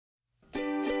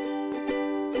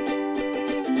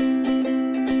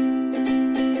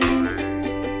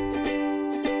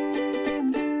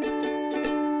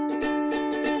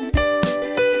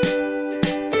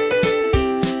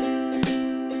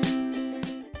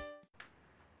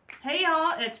Hey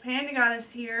y'all, it's Panda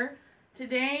Goddess here.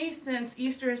 Today, since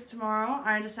Easter is tomorrow,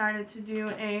 I decided to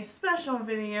do a special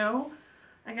video.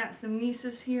 I got some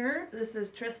nieces here. This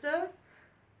is Trista.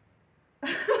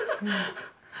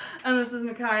 And this is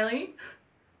Mikaylee.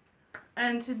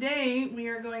 And today we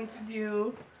are going to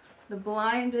do the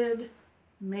blinded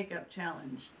makeup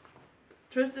challenge.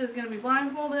 Trista is going to be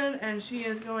blindfolded and she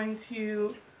is going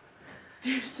to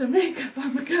do some makeup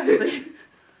on Mikaylee.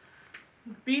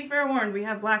 Be forewarned, we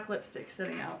have black lipstick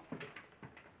sitting out.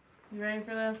 You ready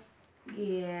for this?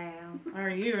 Yeah. Are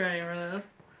you ready for this?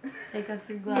 Take off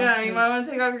your glasses. Yeah, you might want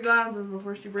to take off your glasses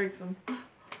before she breaks them. Oh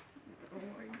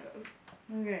my god.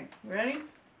 Okay, ready?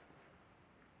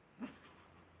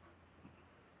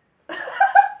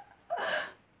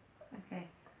 Okay.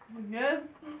 You good?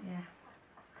 Yeah.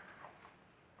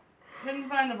 Couldn't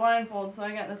find the blindfold, so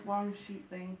I got this long sheet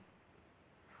thing.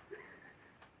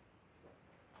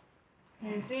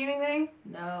 Can you see anything?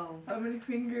 No. How many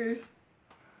fingers?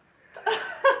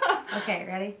 Okay,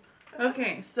 ready?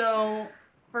 Okay, so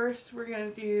first we're gonna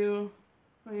do,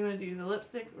 what do you want to do, the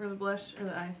lipstick or the blush or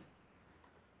the eyes?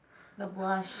 The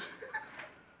blush.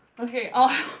 Okay, I'll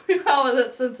help you out with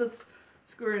it since it's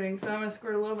squirting, so I'm gonna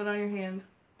squirt a little bit on your hand.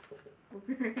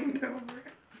 Flip your hand over.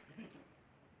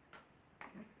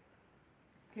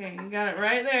 Okay, you got it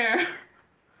right there.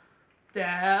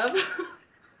 Dab.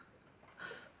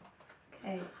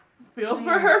 Okay. Feel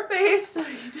for her face so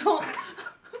you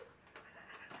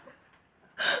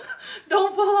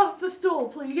don't fall off the stool,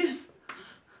 please.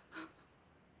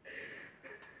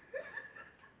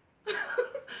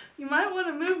 You might want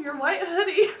to move your white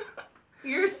hoodie.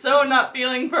 You're so not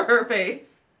feeling for her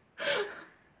face.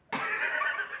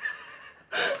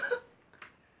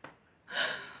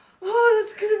 Oh,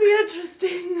 that's gonna be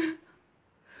interesting.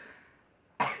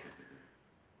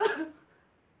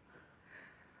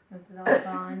 Is it all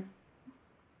gone?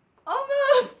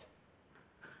 Almost.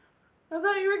 I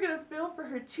thought you were gonna feel for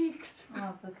her cheeks.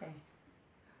 Oh, it's okay.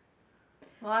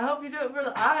 Well, I hope you do it for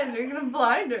the eyes or you're gonna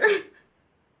blind her.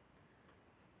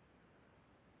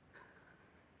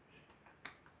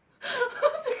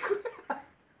 What the crap?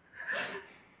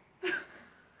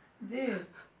 Dude.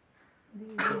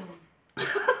 What are you doing?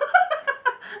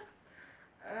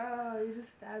 Oh, you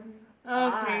just stabbed me.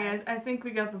 Okay, I think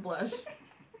we got the blush.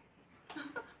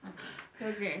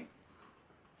 Okay.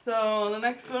 So the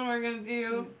next one we're gonna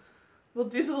do, we'll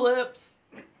do the lips.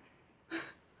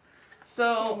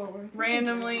 So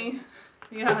randomly,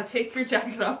 yeah, take your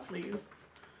jacket off, please.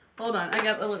 Hold on, I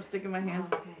got the lipstick in my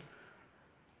hand. Okay.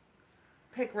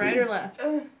 Pick right or left.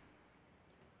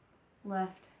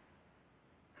 Left.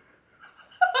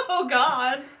 Oh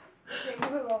God. Okay,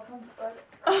 move it off. I'm stuck.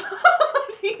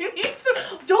 Do you need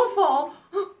some? Don't fall.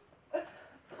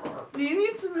 Do you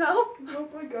need some help? Oh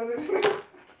my god.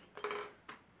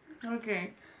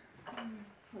 Okay.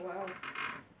 Wow.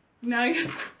 Now you.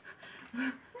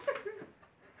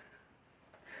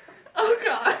 Oh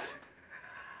God.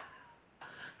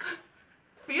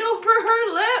 Feel for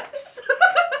her lips.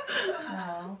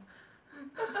 No.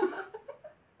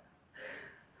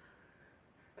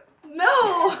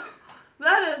 No,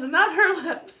 that is not her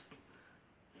lips.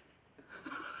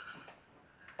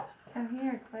 Come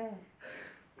here, quick.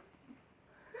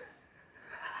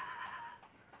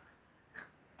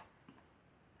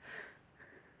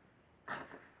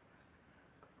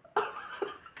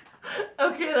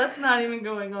 Okay, that's not even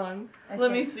going on.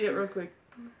 Let me Okay. see it real quick.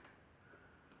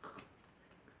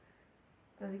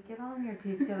 Did it get on your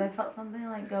teeth? Because I felt something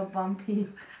like go bumpy.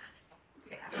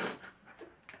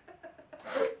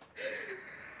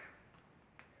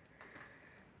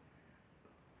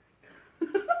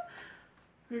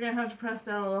 You're gonna have to press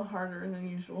down a little harder than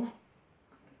usual.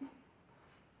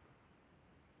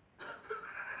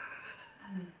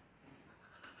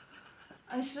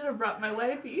 I should have brought my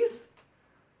wipes.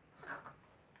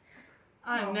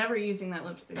 I'm Oh. never using that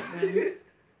lipstick again.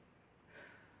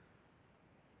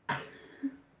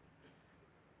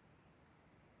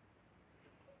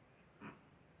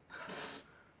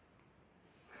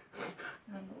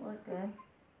 Doesn't look good.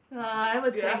 I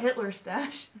would say Yeah. Hitler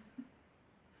stash.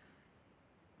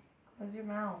 Close your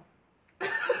mouth. It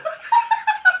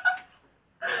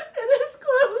is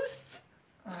closed.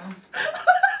 Oh.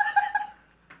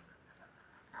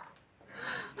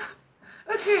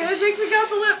 Okay, I think we got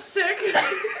the lipstick.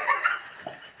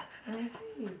 Let me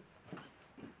see.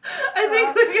 I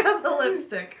think we got the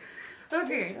lipstick.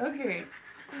 Okay, okay.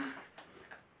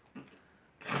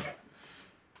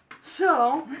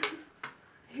 So,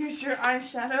 here's your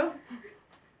eyeshadow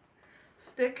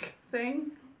stick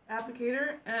thing,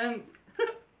 applicator, and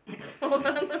hold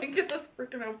on, let me get this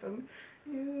freaking open.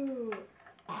 Ew.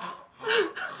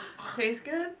 taste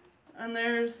good. And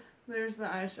there's the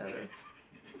eyeshadows.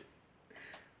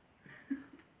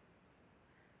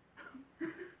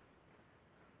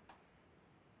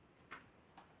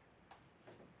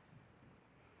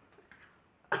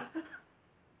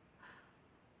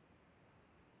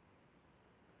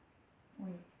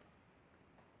 Wait.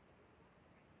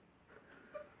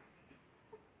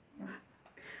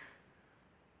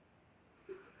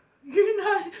 You're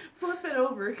not flip it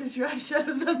over because your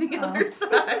eyeshadow's on the other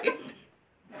side.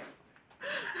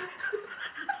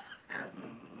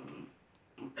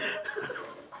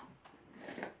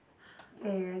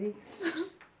 Okay, you ready?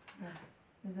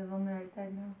 Yeah. Is it on the right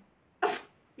side now?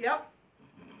 Yep.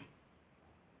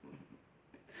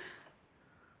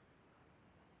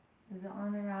 Is it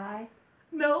on her eye?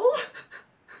 No.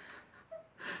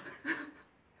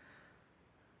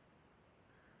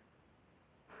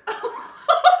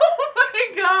 Oh my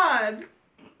god.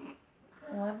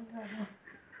 What is that?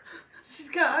 She's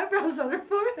got eyebrows on her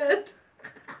forehead.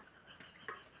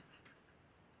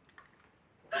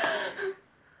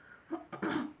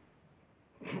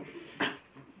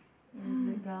 Is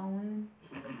it going?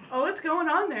 Oh, what's going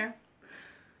on there?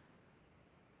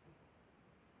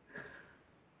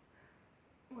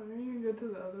 When are you gonna go to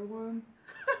the other one?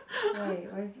 Wait,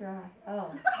 where's your eye?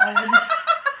 Oh.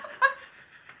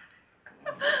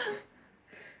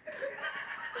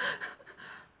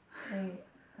 Wait,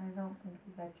 I don't think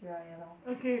you got your eye at all.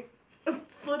 Okay,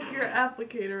 flip your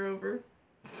applicator over.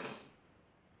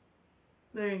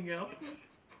 There you go.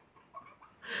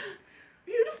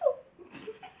 Beautiful.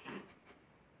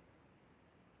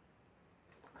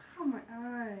 Oh, my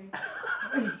eye.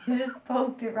 You just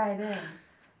poked it right in.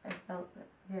 I felt it.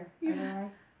 Here, Yeah. other eye.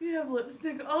 You have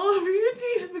lipstick all over your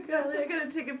teeth, Macaulay. I gotta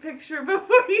take a picture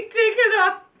before you take it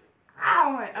off.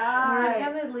 Ow, my We're eye.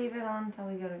 gonna leave it on until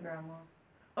we go to grandma.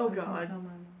 Oh I can god. show my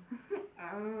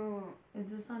mom. Ow. Is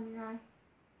this on your eye?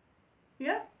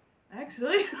 Yeah,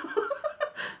 actually.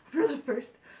 for the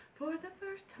first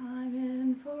time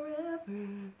in forever.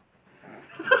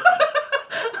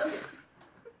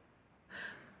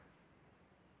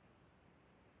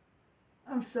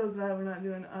 I'm so glad we're not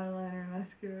doing eyeliner and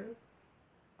mascara.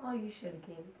 Oh, you should have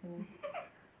gave it to me.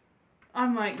 I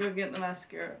might go get the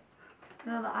mascara.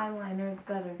 No, the eyeliner is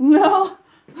better. No.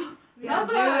 Yeah, Not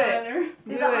the do it. eyeliner.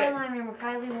 Do Do the it. eyeliner,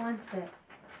 Kylie wants it.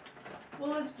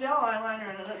 Well, it's gel eyeliner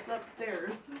and it's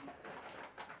upstairs.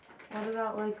 What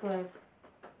about liquid?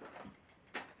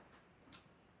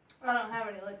 I don't have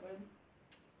any liquid.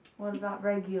 What about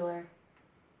regular?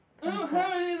 I don't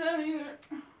have any of that either.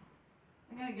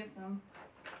 I gotta get some.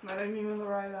 Not even in the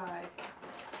right eye.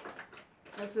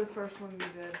 That's the first one you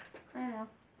did. I know.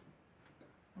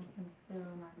 I can feel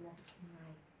my left and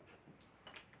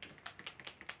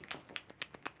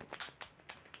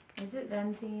right. Is it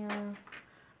done, Tina?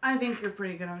 I think you're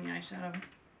pretty good on the eyeshadow.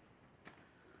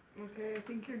 Okay, I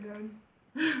think you're done.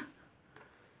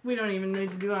 We don't even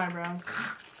need to do eyebrows.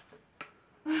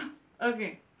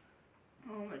 Okay.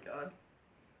 Oh my god.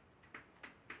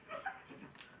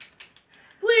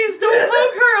 Please don't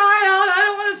poke her eye out. I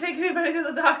don't want to take anybody to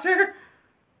the doctor.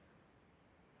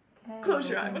 Okay. Close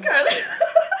your eye, open it. Macaulay.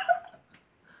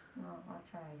 No, I'll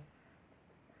try.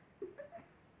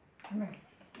 Come here.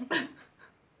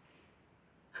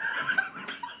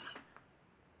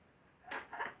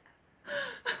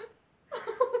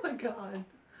 Oh my god.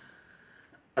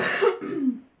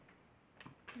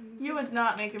 You would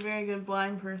not make a very good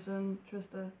blind person,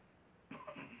 Trista.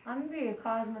 I'm gonna be a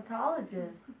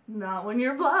cosmetologist. Not when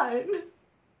you're blind.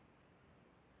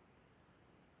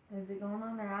 Is it going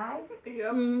on her eye?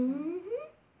 Yep. Mm-hmm.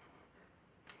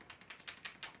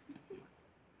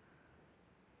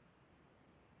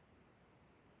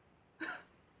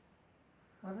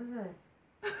 What is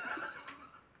this?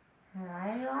 Her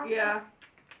eyelash? Yeah.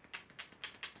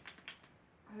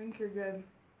 I think you're good.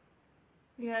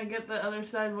 Yeah, get the other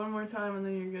side one more time and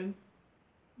then you're good.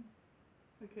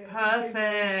 Okay.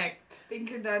 Perfect. Think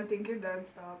you're done. Think you're done.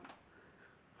 Stop.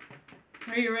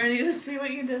 Are you ready to see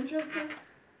what you did, Tristan?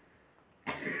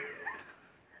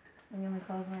 I'm gonna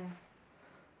close my eye.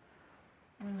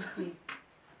 Let me see.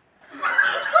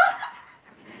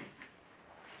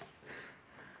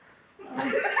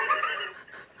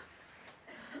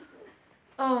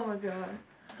 Oh my god.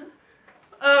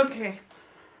 Okay.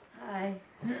 Hi.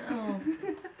 Oh.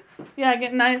 Yeah,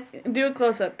 get nice. Do a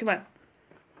close up. Come on.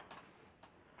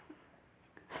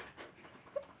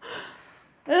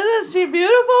 Isn't she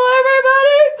beautiful,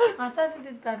 everybody? I thought you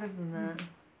did better than that.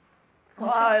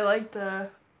 Well, I like the.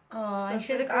 Oh, I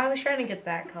should have. I was trying to get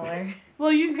that color.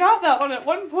 Well, you got that one at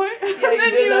one point. Yeah, and you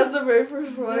then did. That's the very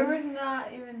first There one. was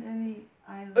not even any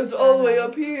eyelash. It's all the way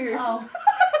up here. Oh.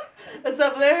 It's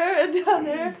up there and down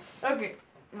there. Okay.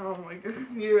 Oh my god.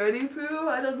 You ready, Pooh?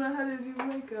 I don't know how to do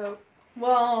makeup.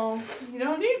 Well, you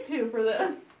don't need to for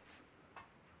this.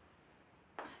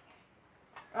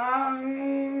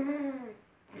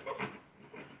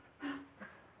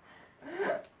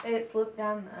 It slipped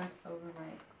down over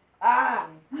my. Ah!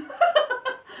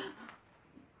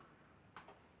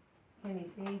 Can you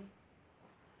see?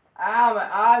 Ah, my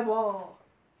eyeball.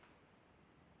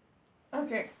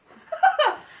 Okay.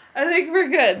 I think we're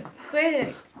good. Quit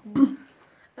it.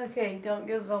 Okay, don't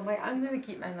get it on my. I'm gonna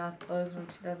keep my mouth closed when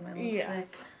she does my lipstick. Yeah.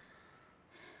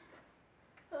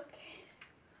 Okay,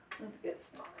 let's get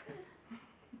started.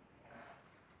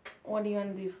 What do you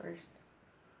want to do first?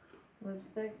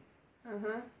 Lipstick?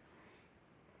 Uh-huh.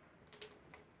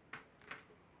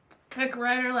 Pick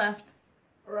right or left.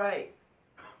 Right.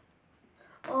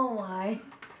 Oh my.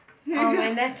 Oh, my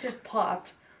neck just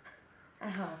popped.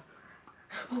 Ow.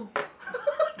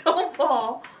 Don't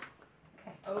fall.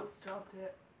 Okay. Oops, dropped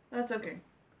it. That's okay.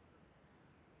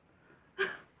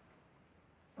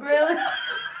 Really?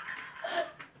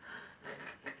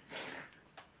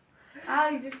 Ow,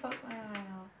 you just poked my eye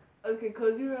out. Okay,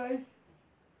 close your eyes.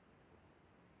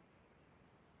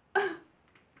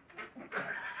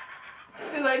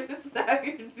 Did I just stab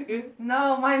your tooth?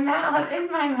 No, my mouth.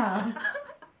 In my mouth.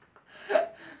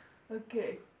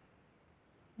 Okay.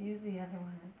 Use the other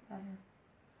one. It's better.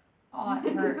 Oh,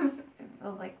 it hurts. It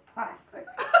feels like plastic.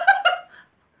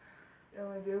 Am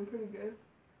I doing pretty good?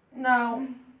 No.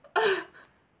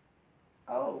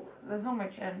 Oh, that's on my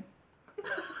chin.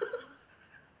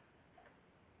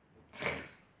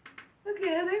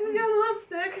 Okay, I think we got the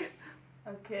lipstick.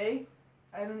 Okay.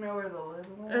 I don't know where the lid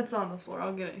went. It's on the floor.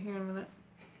 I'll get it here in a minute.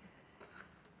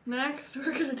 Next,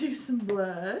 we're gonna do some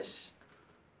blush. It's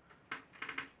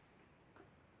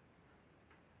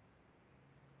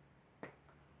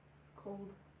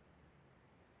cold.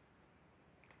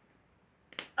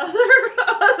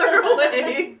 Other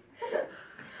way.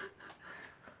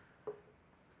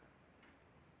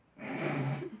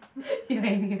 You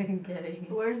ain't even kidding.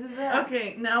 Where's it at?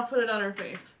 Okay, now put it on her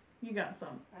face. You got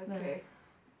some. Okay.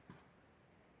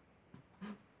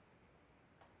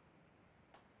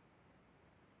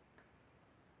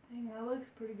 Dang, that looks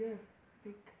pretty good.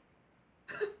 Big.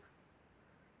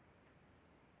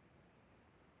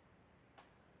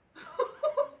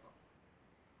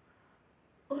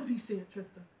 Let me see it,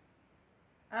 Tristan.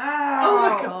 Ow! Oh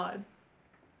my god.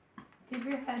 Keep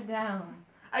your head down.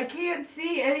 I can't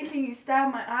see anything. You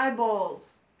stabbed my eyeballs.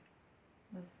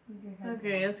 Let's keep your head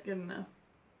Okay, down. it's good enough.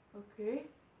 Okay.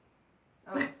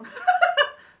 Oh.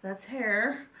 That's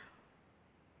hair.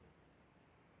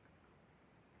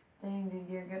 Dang, dude,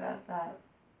 you're good at that.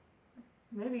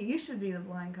 Maybe you should be the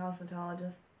blind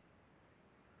cosmetologist.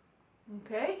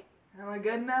 Okay. Am I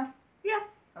good now? Yeah.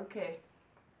 Okay.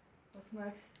 What's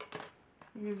next?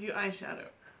 Gives you eyeshadow.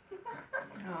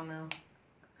 Oh no.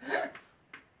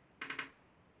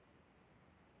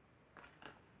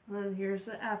 And here's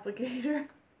the applicator.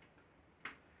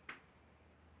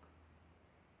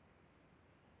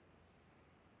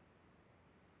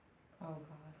 Oh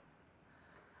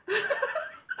god.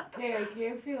 Okay, I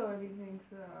can't feel anything,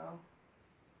 so.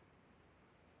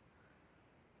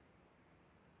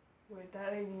 Wait,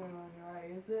 that ain't even on your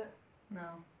eye, is it?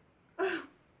 No. Wait,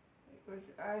 where's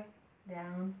your eye?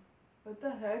 Down. What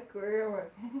the heck? Where am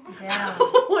I? Down.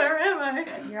 Where am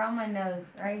I? You're on my nose,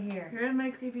 right here. You're in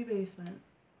my creepy basement.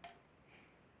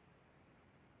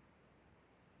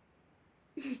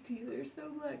 Your teeth are so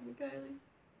black, Kylie.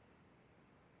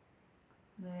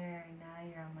 There, now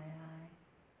you're on my eye.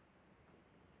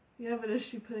 Yeah, but is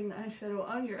she putting the eyeshadow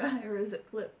on your eye or is it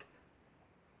flipped?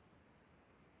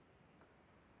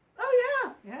 Oh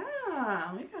yeah,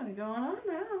 yeah, we got it going on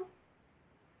now.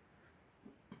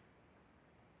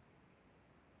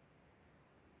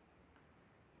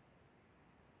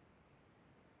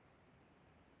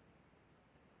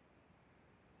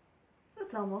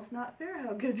 That's almost not fair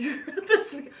how good you're at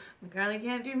this. Kylie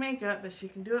can't do makeup, but she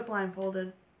can do it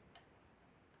blindfolded.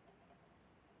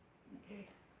 Okay.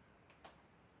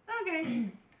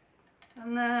 Okay.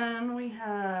 And then we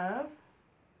have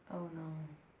Oh no.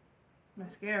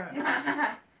 mascara.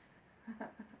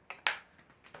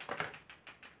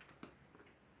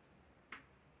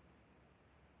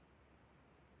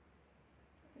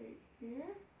 Right here.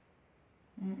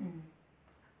 Mm-mm.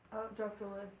 Oh, dropped the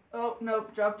lid. Oh,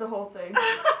 nope, dropped the whole thing.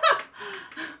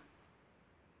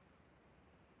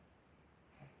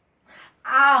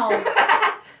 Ow!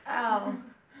 Ow.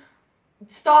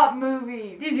 Stop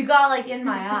moving. Dude, you got like in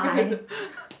my eye.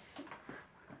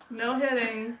 No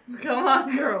hitting. Come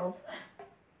on, girls.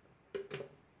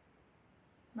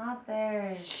 Not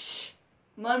there. Shh.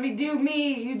 Let me do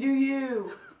me, you do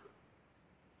you.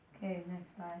 Okay,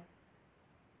 next side.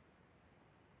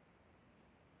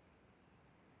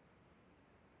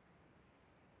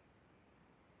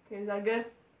 Okay, is that good?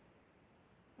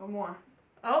 One more.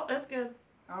 Oh, that's good.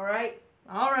 Alright.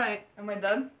 All right. Am I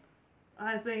done?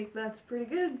 I think that's pretty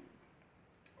good.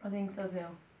 I think so too.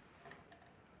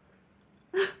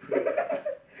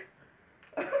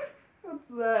 What's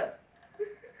that?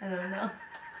 I don't know.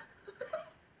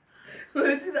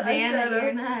 Let me see the Vanna, you're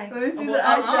eyeshadow. next. Let me see the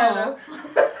Uh-uh.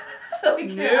 eyeshadow.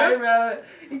 We can't eyebrow it.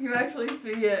 You can actually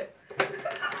see it.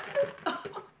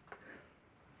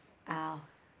 Ow.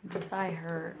 This eye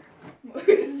hurt. Let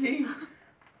me see.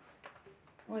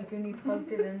 Like when you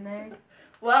poked it in there.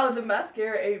 Wow, the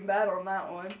mascara ain't bad on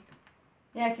that one.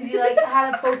 Yeah, 'cause you like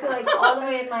had to poke it like all the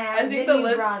way in my eye. I think then the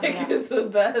you brought it lipstick up. is the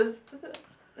best.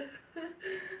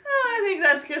 Oh, I think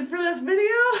that's good for this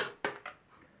video.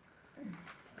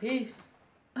 Peace.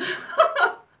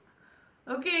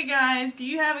 Okay, guys,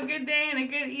 you have a good day and a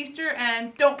good Easter,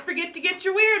 and don't forget to get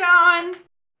your weird on.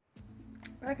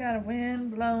 I got a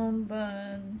wind-blown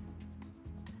bun.